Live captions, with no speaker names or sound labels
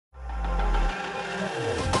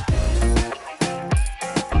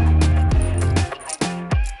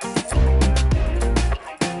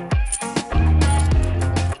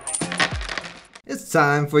It's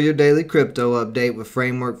time for your daily crypto update with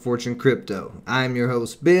Framework Fortune Crypto. I'm your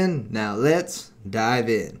host Ben. Now let's dive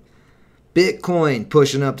in. Bitcoin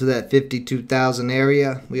pushing up to that 52,000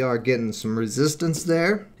 area. We are getting some resistance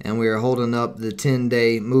there, and we are holding up the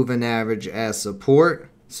 10-day moving average as support.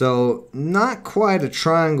 So not quite a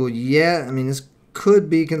triangle yet. I mean, this could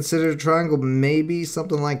be considered a triangle, maybe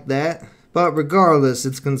something like that. But regardless,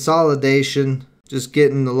 it's consolidation. Just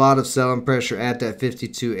getting a lot of selling pressure at that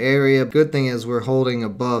 52 area. Good thing is we're holding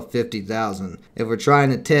above 50,000. If we're trying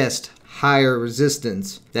to test higher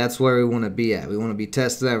resistance, that's where we want to be at. We want to be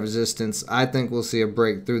testing that resistance. I think we'll see a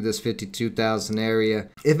break through this 52,000 area.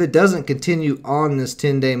 If it doesn't continue on this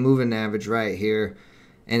 10-day moving average right here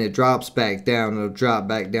and it drops back down, it'll drop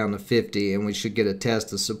back down to 50 and we should get a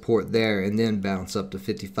test of support there and then bounce up to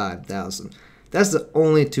 55,000. That's the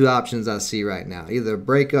only two options I see right now. Either a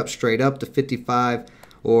break up straight up to 55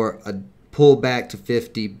 or a pull back to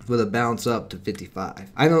 50 with a bounce up to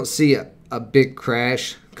 55. I don't see a big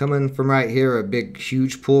crash coming from right here, a big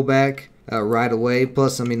huge pullback right away.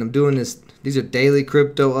 Plus, I mean, I'm doing this, these are daily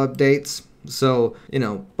crypto updates. So, you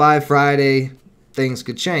know, by Friday, things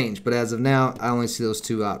could change. But as of now, I only see those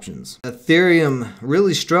two options. Ethereum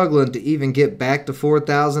really struggling to even get back to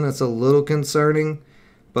 4,000. It's a little concerning.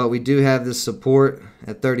 But we do have this support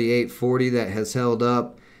at 38.40 that has held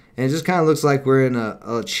up. And it just kind of looks like we're in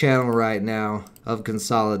a channel right now of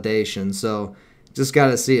consolidation. So just got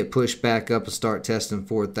to see it push back up and start testing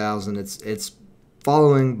 4,000. It's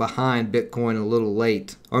following behind Bitcoin a little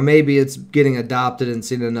late. Or maybe it's getting adopted and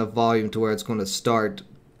seeing enough volume to where it's going to start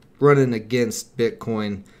running against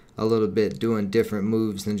Bitcoin a little bit, doing different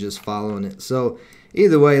moves than just following it. So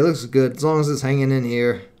either way, it looks good. As long as it's hanging in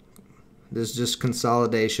here. This is just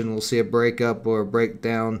consolidation. We'll see a breakup or a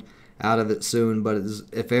breakdown out of it soon. But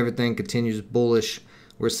if everything continues bullish,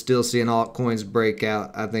 we're still seeing altcoins break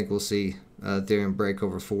out. I think we'll see Ethereum break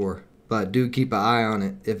over 4. But do keep an eye on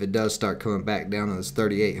it if it does start coming back down to this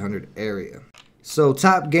 3,800 area. So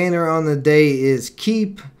top gainer on the day is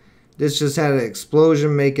Keep. This just had an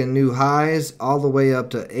explosion, making new highs all the way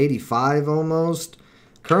up to 85 almost.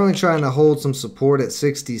 Currently trying to hold some support at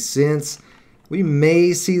 60 cents. We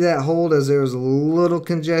may see that hold as there was a little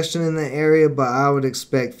congestion in the area, but I would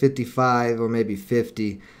expect 55 or maybe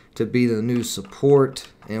 50 to be the new support,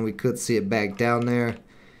 and we could see it back down there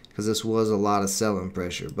because this was a lot of selling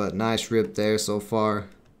pressure. But nice rip there so far.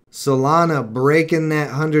 Solana breaking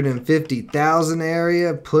that 150,000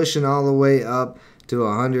 area, pushing all the way up to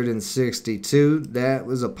 162. That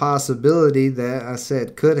was a possibility that I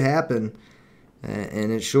said could happen.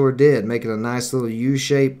 And it sure did, making a nice little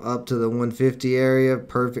U-shape up to the 150 area.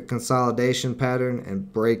 Perfect consolidation pattern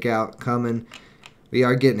and breakout coming. We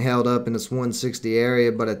are getting held up in this 160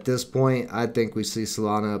 area, but at this point, I think we see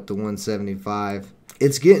Solana up to 175.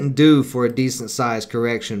 It's getting due for a decent sized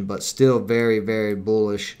correction, but still very, very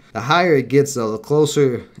bullish. The higher it gets, though, the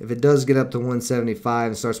closer, if it does get up to 175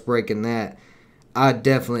 and starts breaking that, I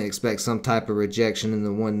definitely expect some type of rejection in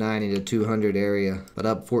the 190 to 200 area, but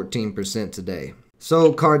up 14% today.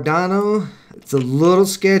 So Cardano, it's a little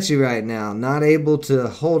sketchy right now. Not able to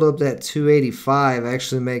hold up that 285,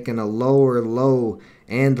 actually making a lower low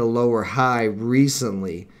and a lower high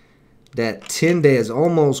recently. That 10-day has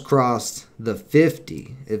almost crossed the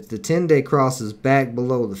 50. If the 10-day crosses back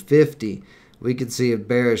below the 50, we could see a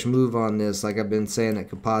bearish move on this. Like I've been saying, it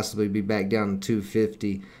could possibly be back down to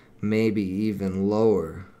 250. Maybe even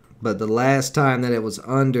lower. But the last time that it was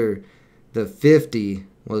under the 50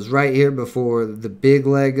 was right here before the big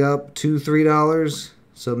leg up to $3.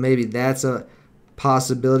 So maybe that's a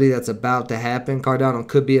possibility that's about to happen. Cardano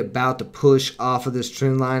could be about to push off of this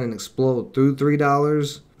trend line and explode through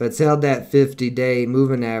 $3. But it's held that 50-day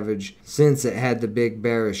moving average since it had the big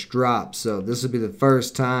bearish drop. So this would be the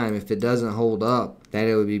first time, if it doesn't hold up, that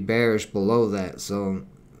it would be bearish below that. So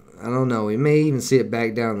I don't know. We may even see it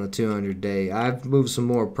back down in the 200-day. I've moved some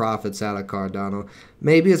more profits out of Cardano.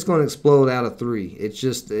 Maybe it's going to explode out of 3. It's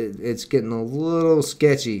just, it's getting a little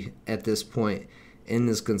sketchy at this point in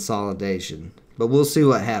this consolidation. But we'll see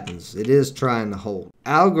what happens. It is trying to hold.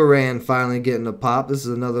 Algorand finally getting a pop. This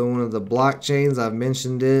is another one of the blockchains. I've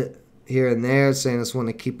mentioned it here and there, saying it's one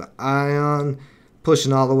to keep an eye on.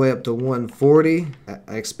 Pushing all the way up to 140.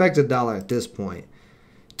 I expect $1 at this point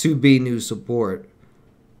to be new support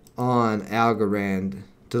on Algorand,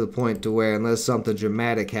 to the point to where unless something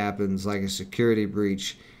dramatic happens like a security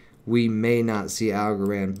breach, we may not see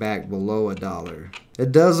Algorand back below $1.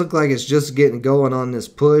 It does look like it's just getting going on this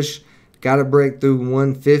push. Got to break through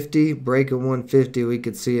 150. Break at 150, we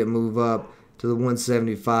could see it move up to the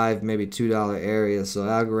 175, maybe $2 area. So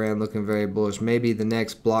Algorand looking very bullish. Maybe the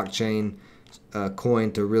next blockchain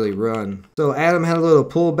coin to really run. So Adam had a little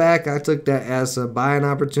pullback. I took that as a buying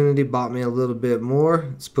opportunity. Bought me a little bit more.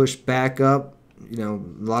 It's pushed back up. You know,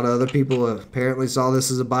 a lot of other people apparently saw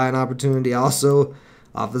this as a buying opportunity also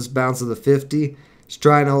off this bounce of the 50. It's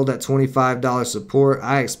trying to hold that $25 support.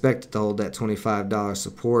 I expect it to hold that $25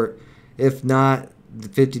 support. If not, the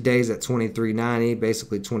 50 days at $23.90,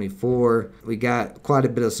 basically 24. We got quite a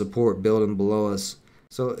bit of support building below us.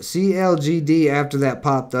 So CLGD, after that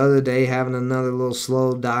pop the other day, having another little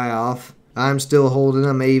slow die off. I'm still holding.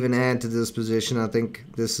 I may even add to this position. I think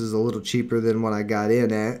this is a little cheaper than what I got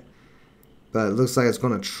in at. But it looks like it's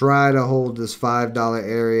going to try to hold this $5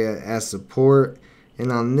 area as support.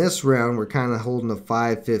 And on this round, we're kind of holding the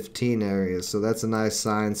 515 area. So that's a nice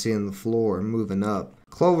sign, seeing the floor moving up.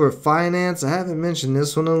 Clover Finance, I haven't mentioned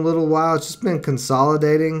this one in a little while. It's just been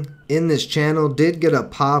consolidating in this channel. Did get a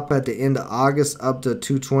pop at the end of August up to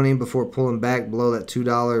 220 before pulling back below that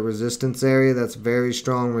 $2 resistance area. That's very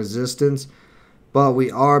strong resistance. But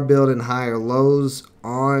we are building higher lows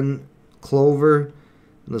on Clover.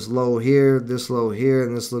 This low here, this low here,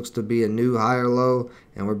 and this looks to be a new higher low.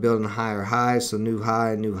 And we're building higher highs, so new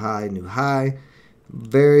high, new high, new high.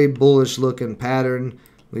 Very bullish looking pattern.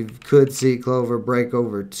 We could see Clover break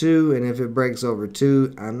over 2, and if it breaks over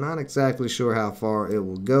 2, I'm not exactly sure how far it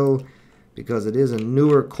will go because it is a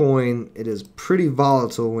newer coin. It is pretty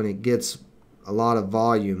volatile when it gets a lot of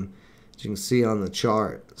volume, as you can see on the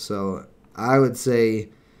chart. So I would say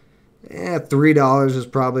 $3 is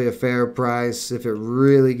probably a fair price. If it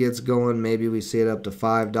really gets going, maybe we see it up to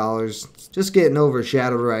 $5. It's just getting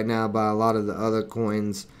overshadowed right now by a lot of the other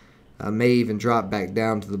coins. May even drop back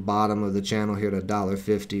down to the bottom of the channel here to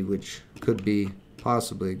 $1.50, which could be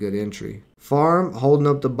possibly a good entry. Farm holding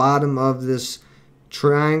up the bottom of this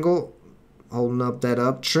triangle, holding up that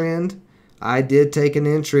uptrend. I did take an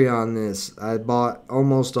entry on this. I bought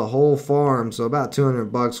almost a whole farm, so about 200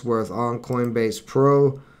 bucks worth on Coinbase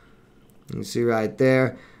Pro. You can see right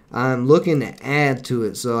there. I'm looking to add to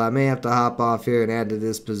it, so I may have to hop off here and add to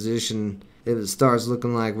this position if it starts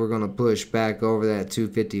looking like we're going to push back over that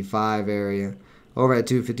 255 area. Over at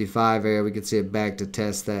 255 area, we can see it back to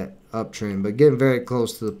test that uptrend, but getting very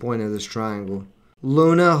close to the point of this triangle.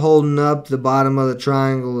 Luna holding up the bottom of the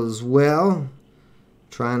triangle as well,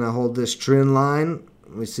 trying to hold this trend line.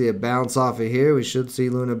 We see a bounce off of here. We should see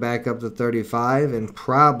Luna back up to 35 and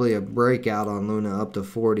probably a breakout on Luna up to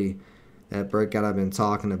 40. That breakout I've been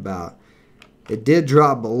talking about. It did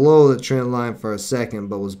drop below the trend line for a second,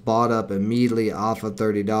 but was bought up immediately off of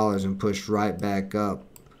 $30 and pushed right back up.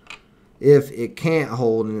 If it can't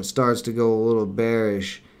hold and it starts to go a little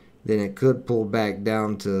bearish, then it could pull back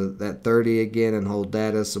down to that 30 again and hold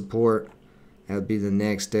that as support. That would be the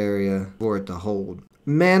next area for it to hold.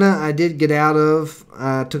 Mana I did get out of.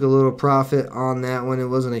 I took a little profit on that one. It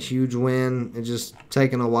wasn't a huge win. It just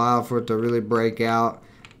taken a while for it to really break out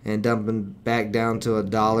and dumping back down to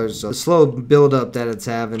 $1. So the slow build-up that it's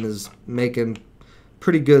having is making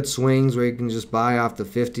pretty good swings where you can just buy off the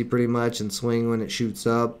 50 pretty much and swing when it shoots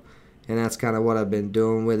up. And that's kind of what I've been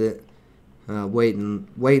doing with it.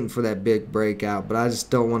 Waiting for that big breakout. But I just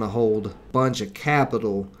don't want to hold a bunch of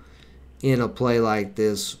capital in a play like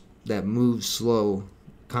this that moves slow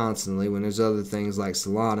constantly when there's other things like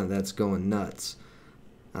Solana that's going nuts.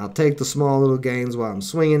 I'll take the small little gains while I'm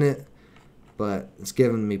swinging it, but it's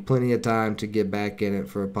giving me plenty of time to get back in it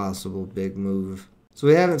for a possible big move. So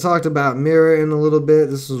we haven't talked about Mirror in a little bit.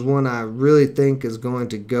 This is one I really think is going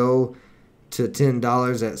to go to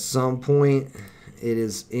 $10 at some point. It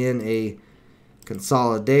is in a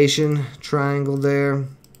consolidation triangle there.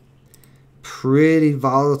 Pretty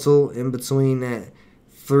volatile in between that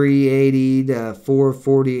 380 to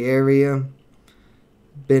 440 area.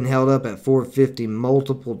 Been held up at 450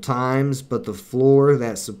 multiple times, but the floor,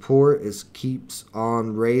 that support, keeps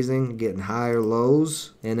on raising, getting higher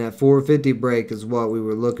lows, and that 450 break is what we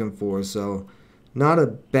were looking for. So not a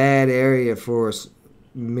bad area for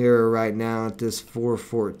Mirror right now at this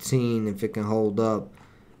 414 if it can hold up.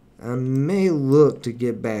 I may look to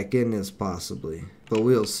get back in this possibly, but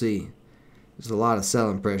we'll see. There's a lot of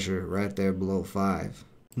selling pressure right there below 5.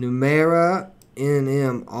 Numera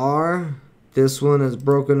NMR. This one is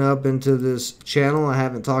broken up into this channel I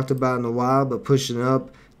haven't talked about in a while, but pushing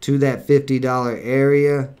up to that $50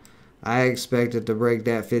 area. I expect it to break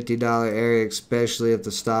that $50 area, especially if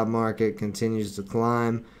the stock market continues to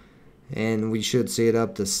climb. And we should see it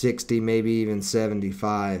up to 60, maybe even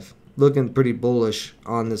 75. looking pretty bullish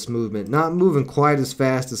on this movement. Not moving quite as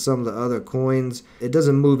fast as some of the other coins. It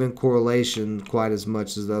doesn't move in correlation quite as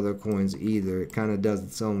much as the other coins either. It kind of does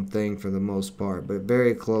its own thing for the most part, but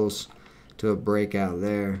very close to a breakout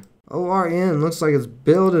there. ORN looks like it's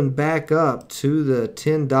building back up to the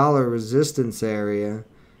 $10 resistance area.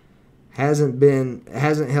 Hasn't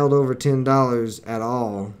held over $10 at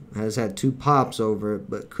all. Has had 2 pops over it,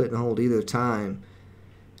 but couldn't hold either time.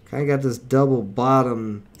 Kind of got this double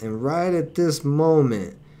bottom, and right at this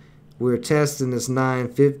moment, we're testing this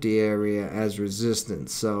 950 area as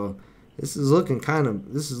resistance. So this is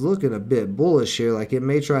looking a bit bullish here. Like it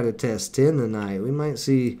may try to test 10 tonight. We might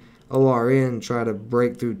see ORN try to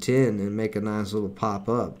break through 10 and make a nice little pop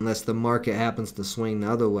up, unless the market happens to swing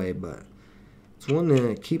the other way, but it's one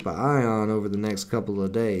to keep an eye on over the next couple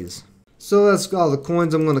of days. So that's all the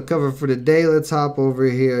coins I'm going to cover for today. Let's hop over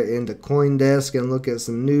here into CoinDesk and look at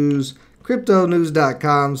some news.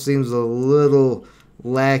 Cryptonews.com seems a little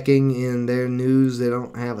lacking in their news. They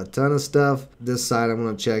don't have a ton of stuff. This side I'm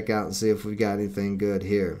going to check out and see if we got anything good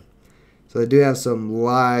here. So they do have some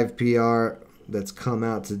live PR that's come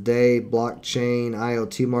out today. Blockchain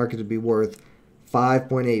IoT market to be worth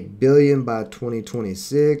 $5.8 billion by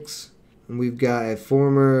 2026. And we've got a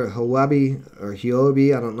former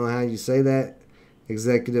Huobi, I don't know how you say that,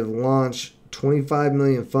 executive launch 25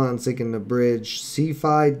 million funds seeking to bridge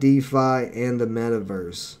CeFi, DeFi, and the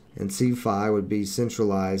metaverse. And CeFi would be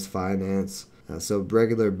centralized finance. So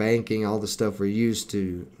regular banking, all the stuff we're used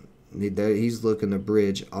to. He's looking to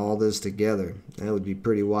bridge all this together. That would be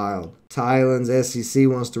pretty wild. Thailand's SEC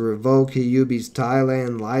wants to revoke Huobi's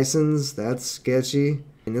Thailand license. That's sketchy.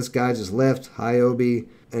 And this guy just left Huobi,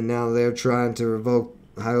 and now they're trying to revoke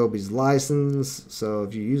Huobi's license. So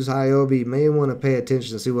if you use Huobi, you may want to pay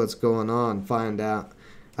attention to see what's going on, find out.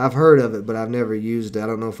 I've heard of it, but I've never used it. I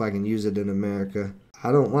don't know if I can use it in America.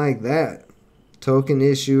 I don't like that. Token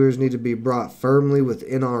issuers need to be brought firmly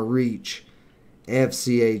within our reach,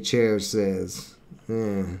 FCA chair says.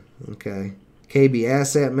 Yeah, okay. KB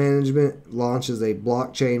Asset Management launches a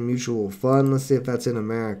blockchain mutual fund. Let's see if that's in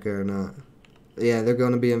America or not. Yeah, they're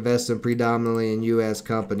going to be investing predominantly in U.S.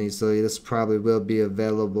 companies, so this probably will be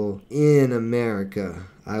available in America,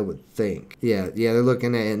 I would think. Yeah, they're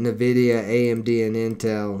looking at NVIDIA, AMD, and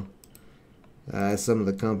Intel. Some of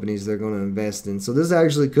the companies they're going to invest in. So this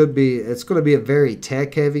actually could be, it's going to be a very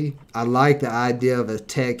tech-heavy. I like the idea of a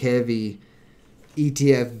tech-heavy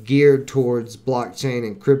ETF geared towards blockchain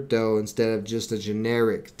and crypto instead of just a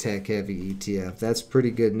generic tech-heavy ETF. That's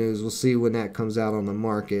pretty good news. We'll see when that comes out on the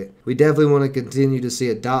market. We definitely want to continue to see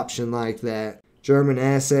adoption like that. German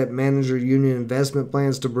asset manager union investment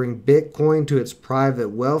plans to bring Bitcoin to its private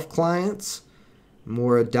wealth clients.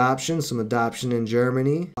 More adoption, some adoption in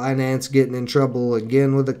Germany. Binance getting in trouble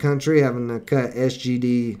again with the country, having to cut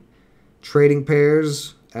SGD trading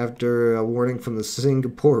pairs after a warning from the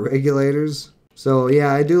Singapore regulators. So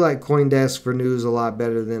yeah, I do like CoinDesk for news a lot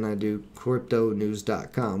better than I do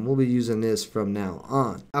cryptonews.com. We'll be using this from now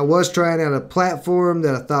on. I was trying out a platform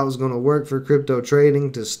that I thought was going to work for crypto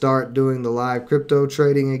trading to start doing the live crypto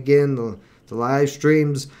trading again, the live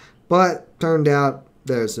streams, but turned out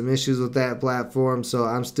there's some issues with that platform, so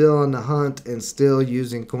I'm still on the hunt and still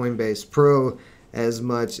using Coinbase Pro as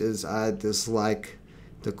much as I dislike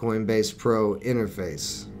the Coinbase Pro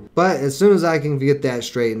interface. But as soon as I can get that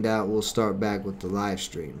straightened out, we'll start back with the live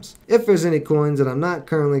streams. If there's any coins that I'm not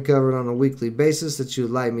currently covering on a weekly basis that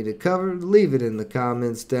you'd like me to cover, leave it in the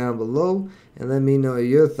comments down below and let me know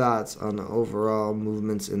your thoughts on the overall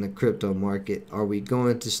movements in the crypto market. Are we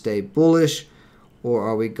going to stay bullish or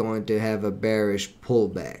are we going to have a bearish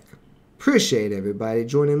pullback? Appreciate everybody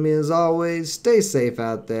joining me as always. Stay safe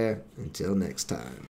out there. Until next time.